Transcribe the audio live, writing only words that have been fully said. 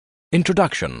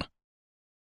Introduction.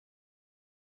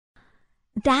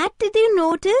 Dad, did you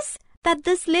notice that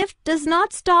this lift does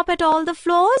not stop at all the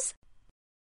floors?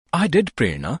 I did,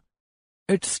 Prerna.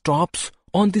 It stops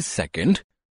on the 2nd,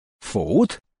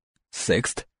 4th,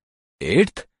 6th,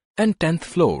 8th and 10th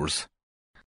floors.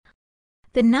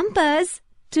 The numbers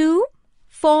 2,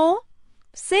 4,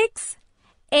 6,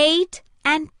 8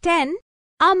 and 10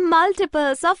 are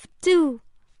multiples of 2.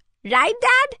 Right,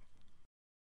 Dad?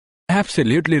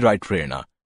 Absolutely right, Prerna.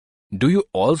 Do you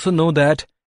also know that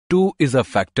 2 is a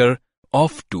factor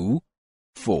of 2,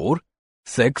 4,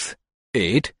 6,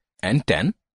 8 and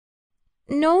 10?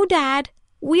 No, Dad.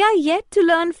 We are yet to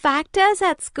learn factors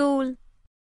at school.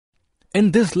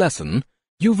 In this lesson,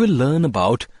 you will learn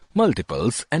about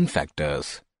multiples and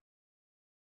factors.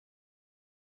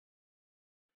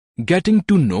 Getting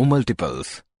to know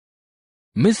multiples.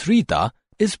 Miss Rita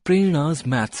is Prerna's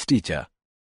maths teacher.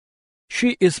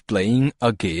 She is playing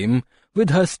a game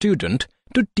with her student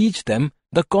to teach them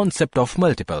the concept of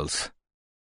multiples.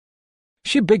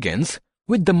 She begins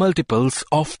with the multiples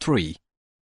of 3.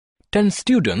 10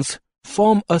 students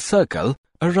form a circle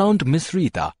around Miss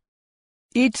Rita.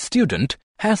 Each student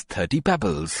has 30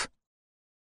 pebbles.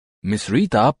 Miss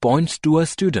Rita points to a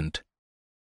student.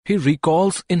 He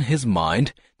recalls in his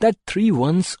mind that 3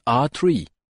 ones are 3.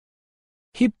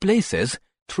 He places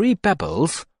 3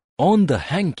 pebbles on the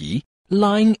hanky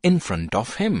lying in front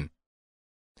of him.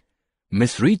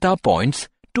 Miss Rita points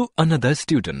to another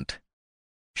student.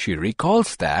 She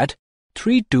recalls that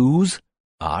 3 twos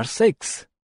are 6.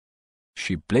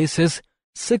 She places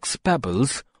 6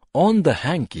 pebbles on the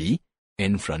hanky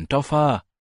in front of her.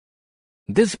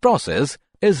 This process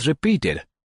is repeated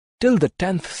till the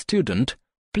 10th student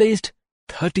placed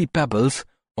 30 pebbles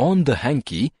on the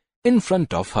hanky in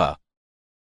front of her.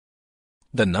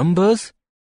 The numbers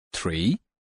 3,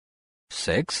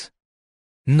 6,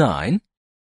 9,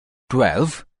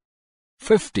 12,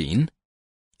 15,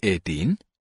 18,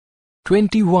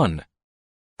 21,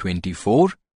 24,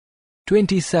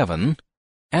 27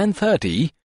 and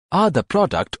 30 are the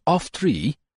product of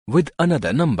 3 with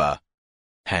another number.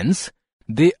 Hence,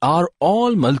 they are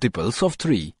all multiples of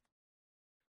 3.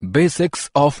 Basics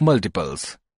of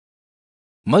multiples.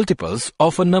 Multiples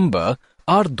of a number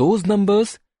are those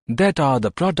numbers that are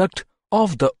the product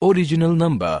of the original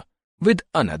number with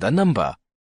another number.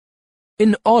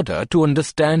 In order to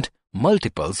understand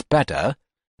multiples better,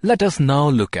 let us now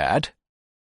look at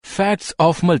facts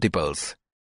of multiples,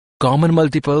 common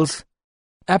multiples,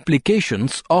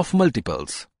 applications of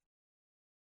multiples.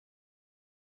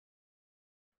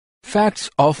 Facts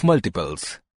of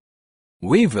multiples.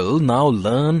 We will now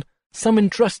learn some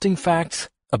interesting facts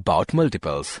about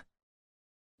multiples.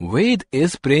 Ved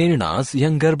is Prerna's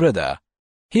younger brother.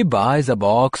 He buys a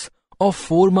box of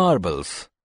 4 marbles.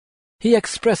 He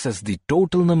expresses the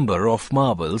total number of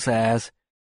marbles as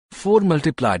 4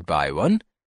 multiplied by 1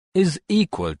 is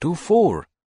equal to 4.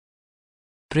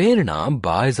 Prerna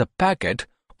buys a packet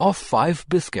of 5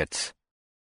 biscuits.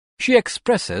 She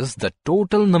expresses the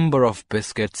total number of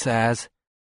biscuits as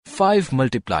 5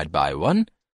 multiplied by 1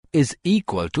 is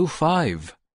equal to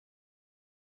 5.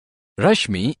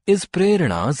 Rashmi is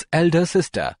Prerna's elder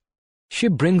sister. She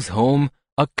brings home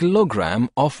a kilogram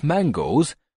of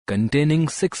mangoes containing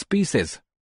 6 pieces.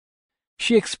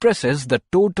 She expresses the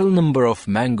total number of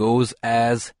mangoes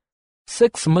as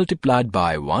 6 multiplied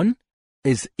by 1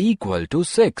 is equal to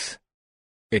 6.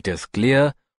 It is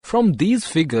clear from these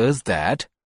figures that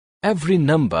every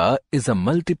number is a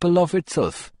multiple of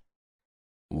itself.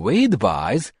 Ved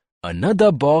buys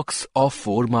another box of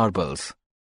 4 marbles.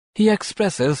 He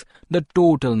expresses the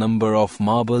total number of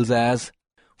marbles as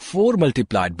 4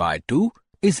 multiplied by 2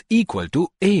 is equal to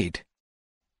 8.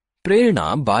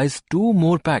 Prerna buys 2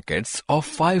 more packets of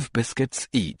 5 biscuits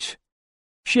each.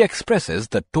 She expresses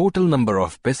the total number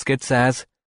of biscuits as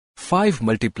 5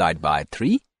 multiplied by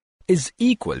 3 is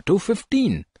equal to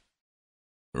 15.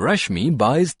 Rashmi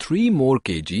buys 3 more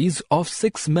kgs of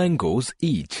 6 mangoes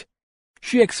each.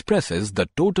 She expresses the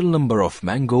total number of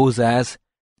mangoes as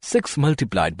 6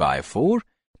 multiplied by 4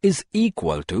 is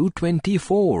equal to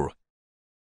 24.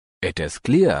 It is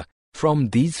clear from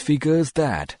these figures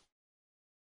that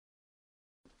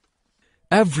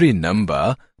every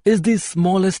number is the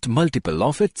smallest multiple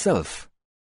of itself.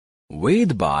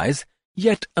 Ved buys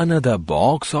yet another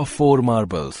box of 4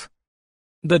 marbles.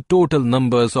 The total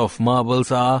numbers of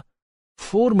marbles are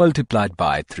 4 multiplied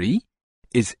by 3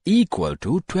 is equal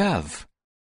to 12.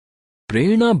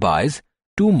 Prerna buys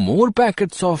 2 more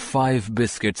packets of 5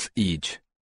 biscuits each.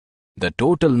 The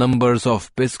total numbers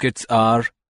of biscuits are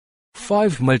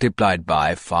 5 multiplied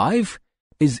by 5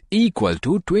 is equal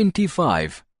to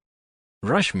 25.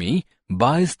 Rashmi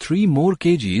buys 3 more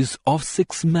kgs of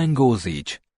 6 mangoes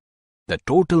each. The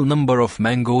total number of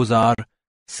mangoes are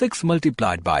 6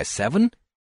 multiplied by 7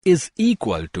 is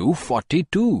equal to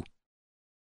 42.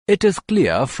 It is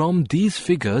clear from these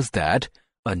figures that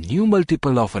a new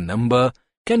multiple of a number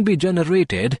can be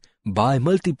generated by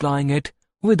multiplying it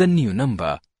with a new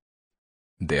number.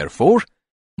 Therefore,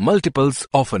 multiples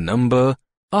of a number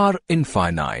are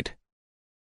infinite.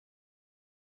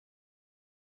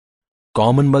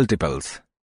 Common multiples.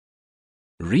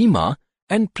 Reema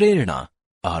and Prerna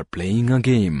are playing a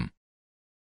game.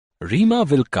 Reema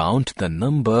will count the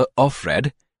number of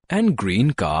red and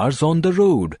green cars on the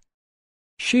road.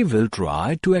 She will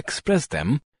try to express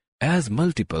them as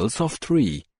multiples of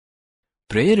 3.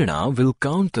 Prerna will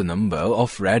count the number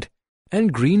of red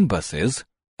and green buses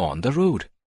on the road.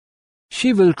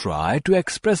 She will try to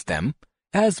express them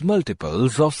as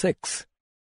multiples of 6.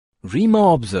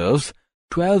 Reema observes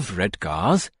 12 red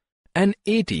cars and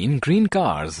 18 green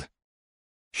cars.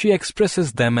 She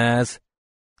expresses them as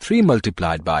 3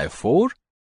 multiplied by 4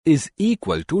 is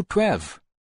equal to 12.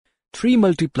 3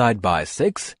 multiplied by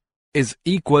 6 is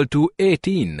equal to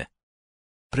 18.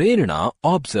 Prerna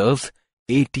observes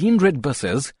 18 red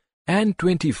buses and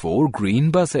 24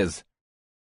 green buses.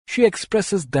 She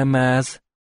expresses them as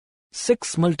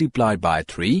 6 multiplied by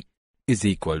 3 is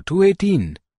equal to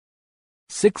 18.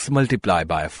 6 multiplied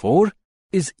by 4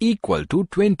 is equal to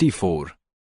 24.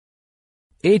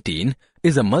 18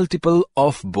 is a multiple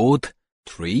of both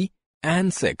 3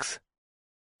 and 6.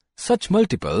 Such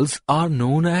multiples are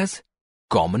known as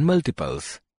common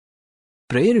multiples.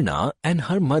 Prerna and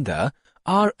her mother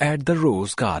are at the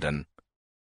rose garden.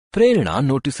 Prerna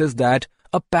notices that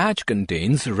a patch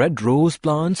contains red rose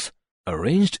plants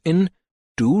arranged in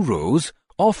 2 rows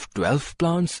of 12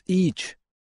 plants each.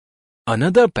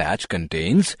 Another patch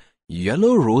contains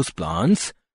yellow rose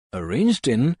plants arranged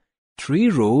in 3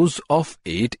 rows of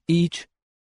 8 each.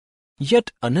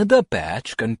 Yet another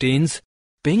patch contains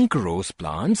pink rose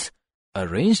plants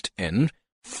arranged in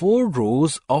 4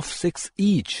 rows of 6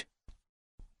 each.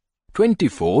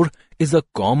 24 is a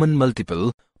common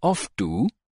multiple of 2,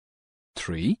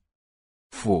 3,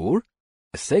 4,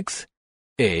 6,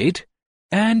 8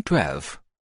 and 12.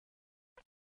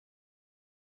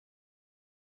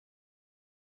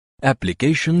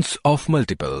 Applications of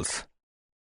multiples.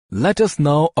 Let us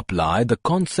now apply the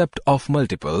concept of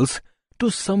multiples to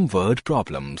some word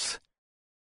problems.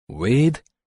 Ved,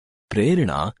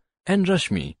 Prerna and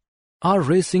Rashmi are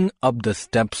racing up the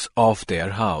steps of their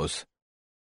house.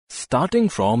 Starting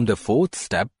from the 4th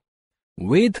step,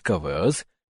 Ved covers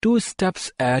 2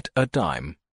 steps at a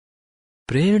time.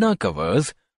 Prerna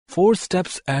covers 4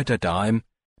 steps at a time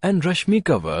and Rashmi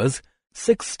covers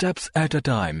 6 steps at a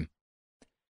time.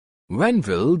 When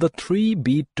will the 3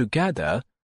 be together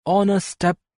on a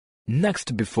step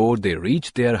next before they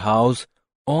reach their house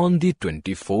on the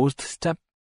 24th step?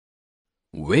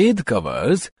 Ved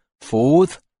covers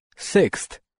 4th,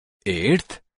 6th,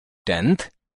 8th, 10th,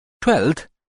 12th,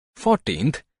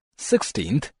 14th,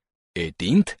 16th,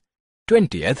 18th,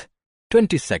 20th,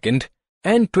 22nd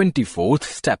and 24th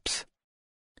steps.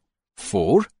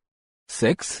 4,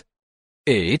 6,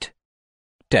 8,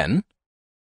 10,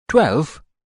 12,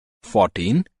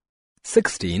 14,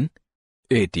 16,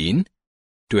 18,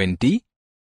 20,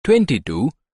 22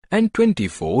 and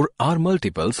 24 are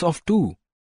multiples of 2.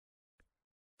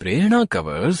 Prerna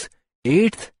covers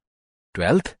 8th,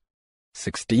 12th,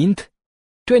 16th,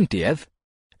 20th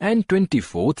and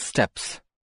 24th steps.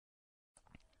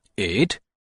 8,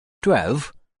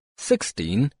 12,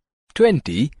 16,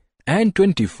 20 and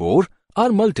 24 are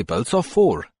multiples of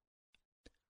 4.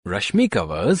 Rashmi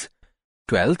covers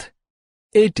 12th,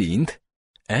 18th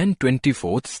and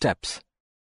 24th steps.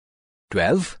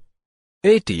 12,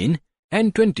 18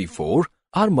 and 24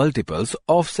 are multiples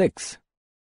of 6.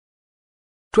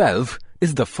 12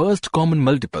 is the first common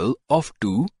multiple of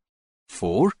 2,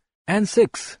 4 and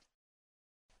 6.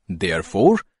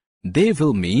 Therefore, they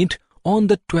will meet on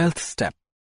the 12th step.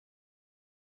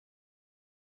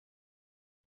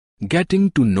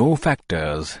 Getting to know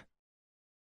factors.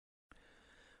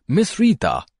 Miss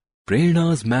Rita,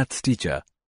 Prerna's maths teacher,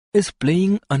 is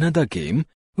playing another game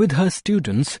with her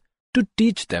students to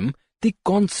teach them the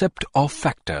concept of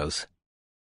factors.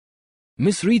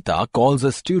 Miss Rita calls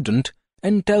a student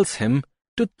and tells him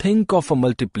to think of a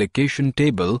multiplication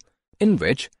table in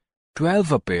which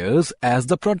 12 appears as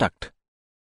the product.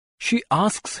 She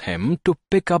asks him to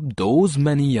pick up those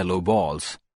many yellow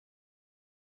balls.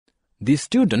 The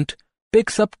student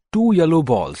picks up 2 yellow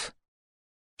balls.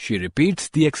 She repeats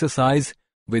the exercise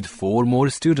with 4 more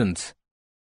students.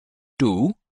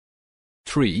 2,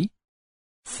 3,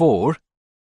 4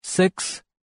 6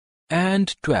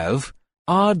 and 12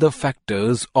 are the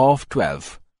factors of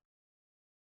 12.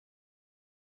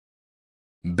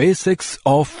 Basics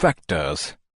of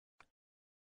factors.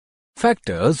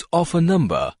 Factors of a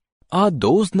number are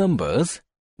those numbers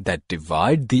that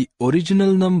divide the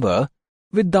original number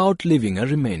without leaving a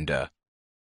remainder.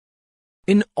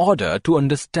 In order to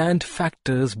understand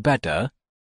factors better,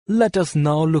 let us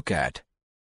now look at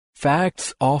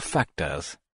facts of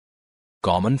factors,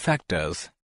 common factors,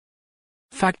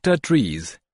 factor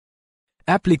trees,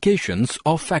 applications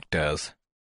of factors.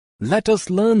 Let us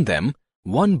learn them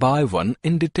one by one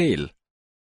in detail.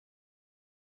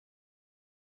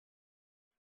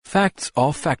 Facts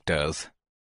of factors.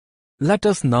 Let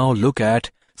us now look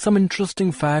at some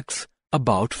interesting facts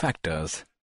about factors.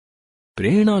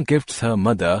 Prerna gifts her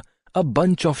mother a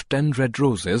bunch of 10 red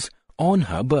roses on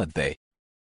her birthday.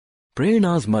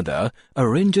 Prerna's mother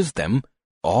arranges them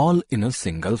all in a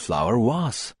single flower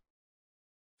vase.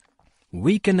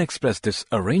 We can express this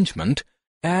arrangement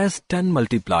as 10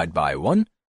 multiplied by 1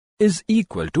 is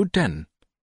equal to 10.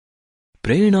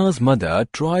 Prerna's mother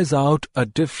tries out a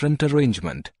different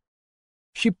arrangement.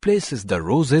 She places the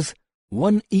roses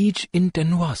one each in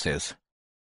 10 vases.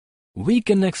 We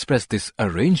can express this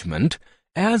arrangement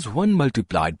as 1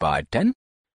 multiplied by 10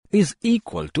 is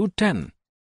equal to 10.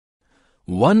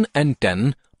 1 and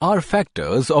 10 are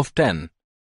factors of 10.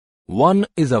 1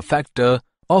 is a factor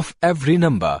of every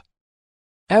number.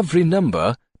 Every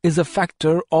number is a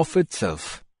factor of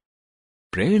itself.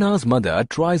 Prerna's mother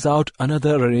tries out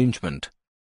another arrangement.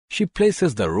 She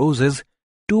places the roses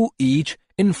 2 each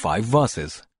in 5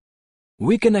 vases.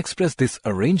 We can express this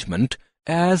arrangement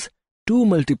as 2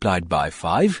 multiplied by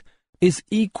 5 is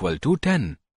equal to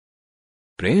 10.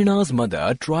 Prerna's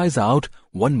mother tries out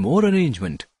one more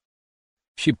arrangement.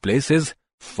 She places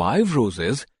 5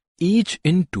 roses each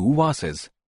in 2 vases.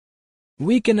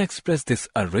 We can express this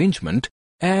arrangement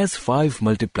as 5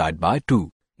 multiplied by 2,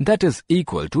 that is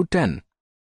equal to 10.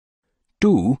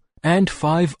 2 and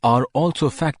 5 are also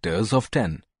factors of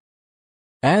 10.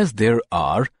 As there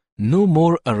are no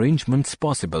more arrangements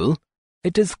possible,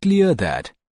 it is clear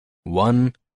that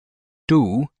 1,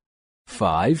 2,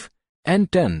 5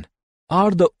 and 10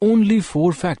 are the only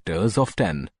 4 factors of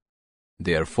 10.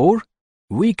 Therefore,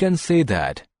 we can say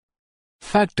that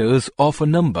factors of a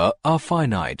number are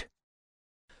finite.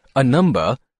 A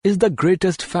number is the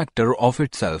greatest factor of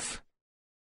itself.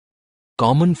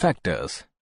 Common factors.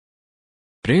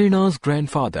 Prerna's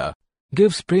grandfather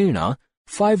gives Prerna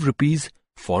 5 rupees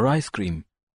for ice cream.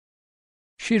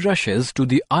 She rushes to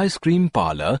the ice cream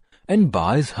parlor and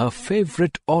buys her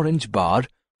favorite orange bar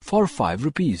for 5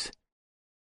 rupees.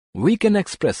 We can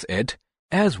express it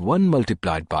as 1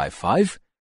 multiplied by 5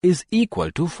 is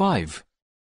equal to 5.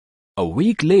 A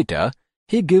week later,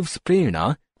 he gives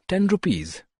Prerna 10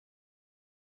 rupees.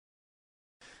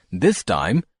 This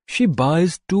time, she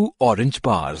buys 2 orange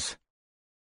bars.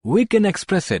 We can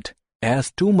express it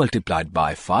as 2 multiplied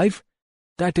by 5,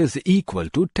 that is equal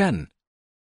to 10.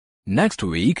 Next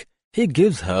week, he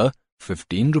gives her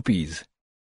 15 rupees.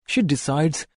 She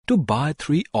decides to buy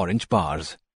 3 orange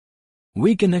bars.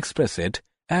 We can express it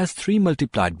as 3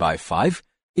 multiplied by 5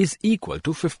 is equal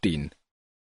to 15.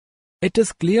 It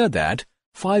is clear that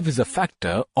 5 is a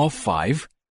factor of 5,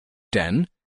 10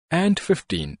 and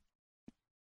 15.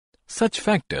 Such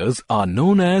factors are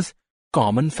known as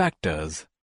common factors.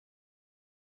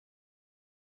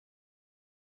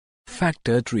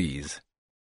 Factor trees.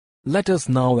 Let us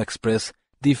now express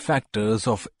the factors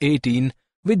of 18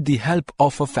 with the help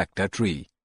of a factor tree.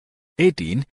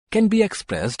 18 can be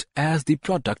expressed as the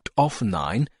product of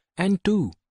 9 and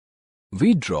 2.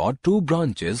 We draw 2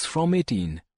 branches from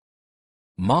 18.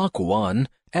 Mark one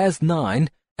as 9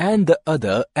 and the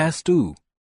other as 2.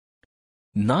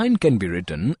 9 can be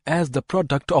written as the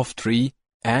product of 3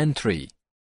 and 3.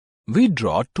 We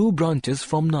draw 2 branches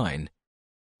from 9.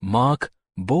 Mark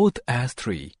both as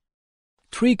 3.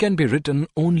 3 can be written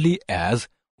only as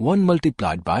 1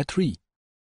 multiplied by 3.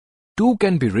 2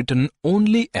 can be written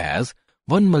only as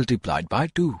 1 multiplied by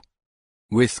 2.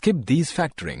 We skip these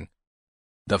factoring.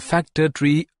 The factor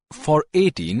tree for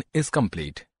 18 is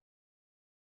complete.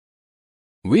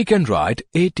 We can write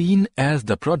 18 as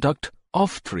the product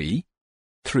of 3,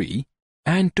 3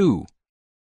 and 2.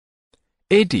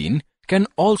 18 can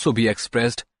also be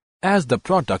expressed as the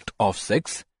product of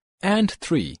 6 and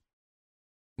 3.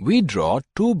 We draw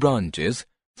 2 branches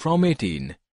from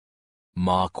 18.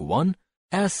 Mark one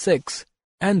as 6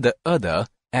 and the other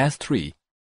as 3.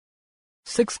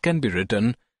 6 can be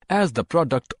written as the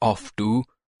product of 2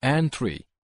 and 3.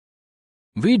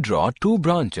 We draw 2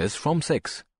 branches from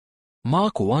 6.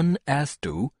 Mark one as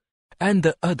 2 and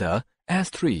the other as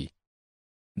 3.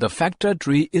 The factor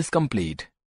tree is complete.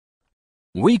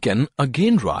 We can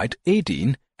again write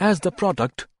 18 as the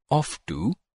product of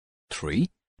 2, 3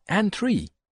 and 3.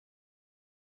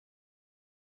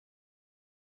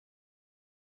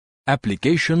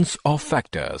 Applications of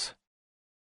factors.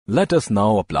 Let us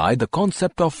now apply the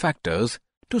concept of factors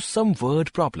to some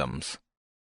word problems.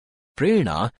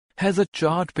 Prerna has a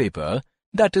chart paper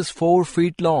that is 4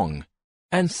 feet long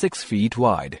and 6 feet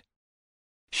wide.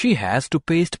 She has to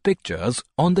paste pictures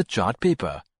on the chart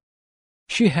paper.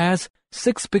 She has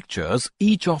 6 pictures,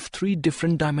 each of 3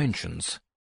 different dimensions: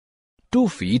 2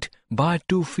 feet by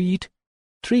 2 feet,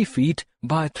 3 feet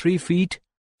by 3 feet,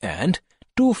 and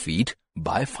 2 feet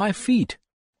by 5 feet.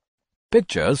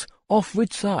 Pictures of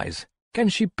which size can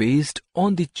she paste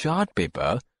on the chart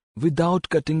paper without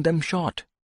cutting them short?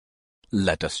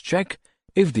 Let us check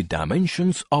if the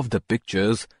dimensions of the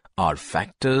pictures are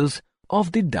factors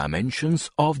of the dimensions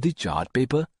of the chart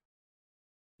paper.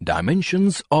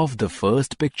 Dimensions of the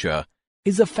first picture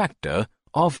is a factor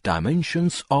of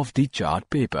dimensions of the chart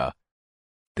paper.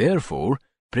 Therefore,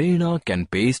 Prerna can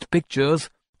paste pictures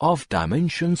of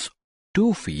dimensions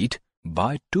 2 feet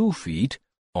by 2 feet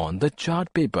on the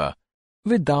chart paper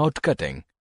without cutting.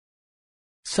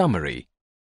 Summary.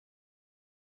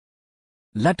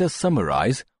 Let us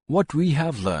summarize what we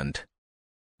have learnt.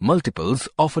 Multiples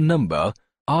of a number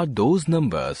are those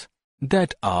numbers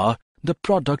that are the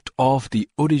product of the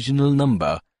original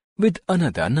number with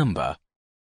another number.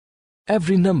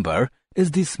 Every number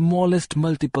is the smallest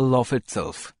multiple of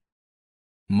itself.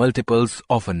 Multiples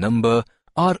of a number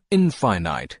are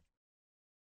infinite.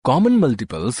 Common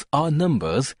multiples are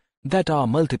numbers that are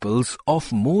multiples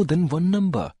of more than one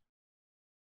number.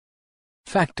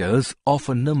 Factors of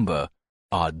a number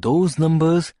are those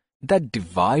numbers that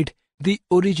divide the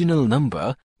original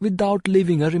number without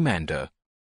leaving a remainder.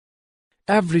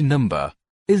 Every number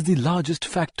is the largest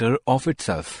factor of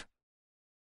itself.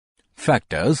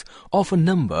 Factors of a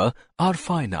number are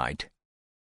finite.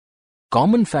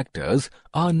 Common factors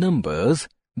are numbers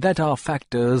that are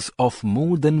factors of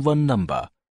more than one number.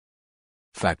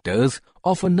 Factors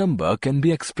of a number can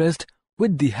be expressed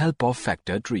with the help of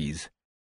factor trees.